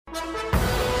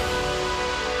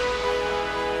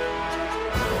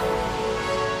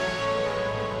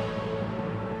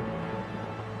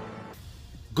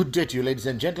Good day to you, ladies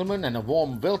and gentlemen, and a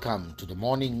warm welcome to the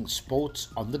morning Sports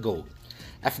on the Go.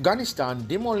 Afghanistan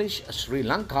demolish Sri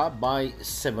Lanka by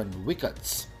 7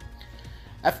 wickets.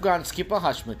 Afghan skipper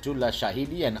Hashmatullah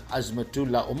Shahidi and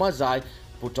Azmatullah Omarzai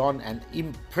put on an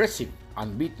impressive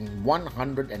unbeaten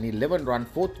 111-run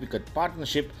fourth-wicket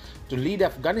partnership to lead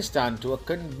Afghanistan to a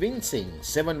convincing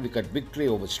 7-wicket victory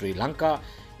over Sri Lanka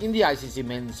in the ICC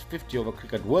Men's 50-over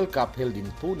Cricket World Cup held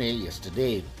in Pune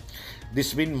yesterday.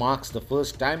 This win marks the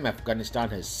first time Afghanistan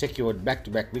has secured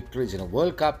back-to-back victories in a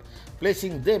World Cup,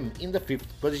 placing them in the 5th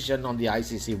position on the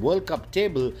ICC World Cup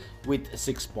table with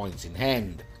 6 points in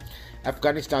hand.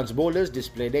 Afghanistan's bowlers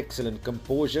displayed excellent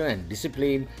composure and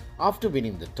discipline after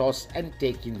winning the toss and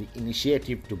taking the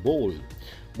initiative to bowl.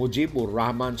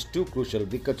 Mujib-ur-Rahman's 2 crucial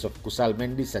wickets of Kusal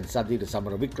Mendis and Sadir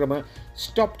Samaravikrama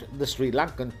stopped the Sri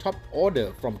Lankan top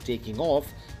order from taking off,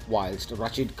 whilst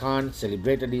Rashid Khan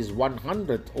celebrated his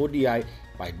 100th ODI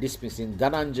by dismissing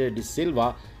Dhananjay De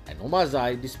Silva, and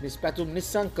Omarzai dismissed Pathum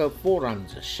Nissanka 4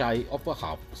 runs shy of a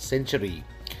half-century.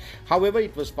 However,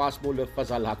 it was fast bowler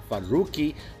Fazal Haq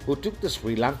Farooqi who took the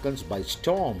Sri Lankans by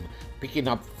storm, picking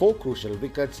up 4 crucial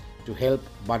wickets to help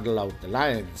bundle out the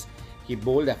Lions. He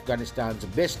bowled Afghanistan's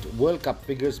best World Cup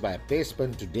figures by a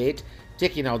paceman to date,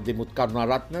 taking out Dimuth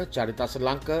Karunaratne, Charita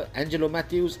Salanka, Angelo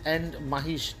Matthews and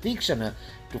Mahesh Theekshana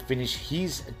to finish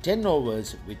his 10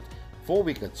 overs with 4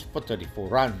 wickets for 34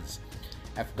 runs.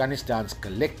 Afghanistan's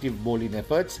collective bowling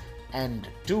efforts and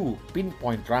 2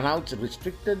 pinpoint runouts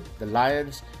restricted the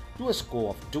Lions to a score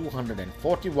of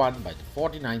 241 by the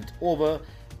 49th over,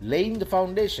 laying the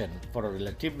foundation for a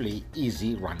relatively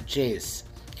easy run chase.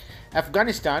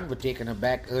 Afghanistan were taken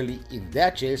aback early in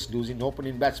their chase, losing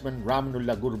opening batsman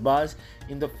Ramanullah Gurbaz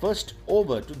in the first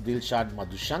over to Dilshad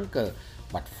Madhushankar,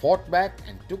 but fought back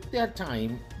and took their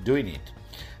time doing it.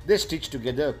 They stitched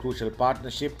together a crucial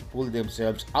partnership to pull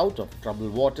themselves out of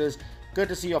troubled waters,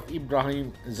 courtesy of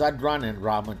Ibrahim Zadran and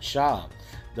Rahmat Shah.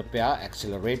 The pair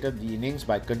accelerated the innings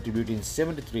by contributing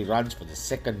 73 runs for the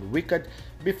second wicket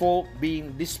before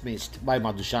being dismissed by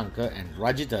Madhushankar and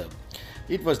Rajitha.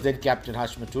 It was then Captain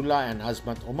Hashmatullah and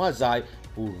Azmat Omarzai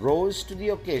who rose to the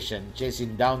occasion,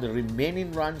 chasing down the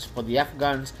remaining runs for the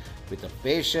Afghans with a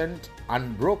patient,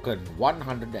 unbroken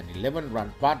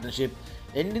 111-run partnership,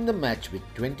 ending the match with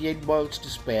 28 balls to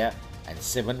spare and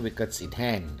 7 wickets in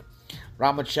hand.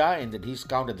 Rahmat Shah ended his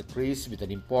count at the crease with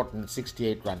an important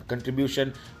 68-run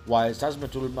contribution, whilst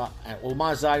Azmatullah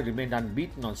Omarzai remained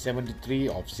unbeaten on 73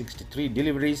 of 63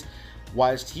 deliveries,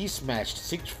 whilst he smashed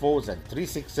 6 fours and 3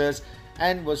 sixers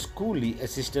and was coolly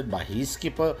assisted by his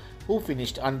skipper, who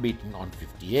finished unbeaten on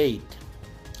 58.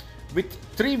 With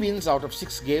 3 wins out of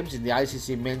 6 games in the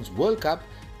ICC Men's World Cup,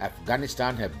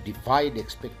 Afghanistan have defied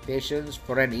expectations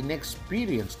for an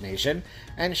inexperienced nation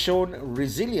and shown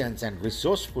resilience and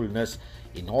resourcefulness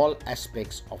in all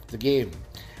aspects of the game.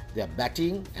 Their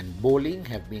batting and bowling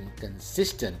have been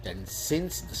consistent and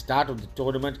since the start of the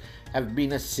tournament have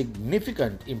been a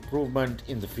significant improvement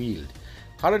in the field.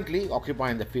 Currently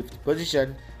occupying the 5th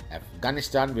position,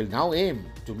 Afghanistan will now aim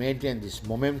to maintain this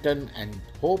momentum and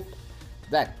hope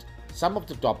that some of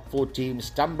the top 4 teams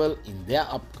stumble in their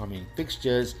upcoming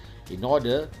fixtures in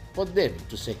order for them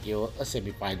to secure a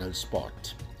semi-final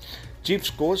spot. Chief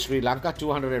scores: Sri Lanka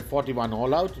 241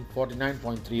 all out in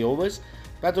 49.3 overs,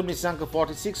 Pathum Nissanka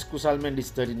 46, Kusal Mendis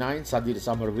 39, Sadir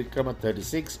Samaravikrama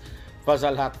 36,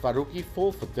 Fazal Haq Farooqi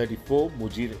 4 for 34,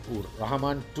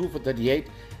 Mujib-ur-Rahman 2 for 38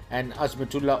 and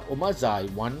Azmatullah Omarzai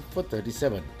 1 for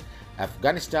 37.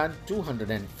 Afghanistan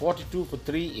 242 for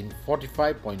 3 in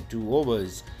 45.2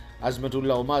 overs.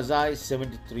 Azmatullah Omarzai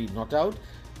 73 not out,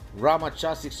 Rahmat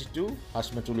Shah 62,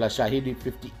 Hashmatullah Shahidi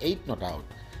 58 not out,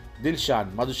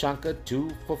 Dilshad Madhushankar 2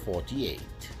 for 48.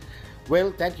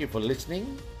 Well, thank you for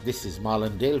listening. This is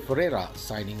Marlon Dale Ferreira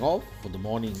signing off for the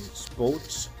morning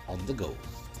Sports on the Go.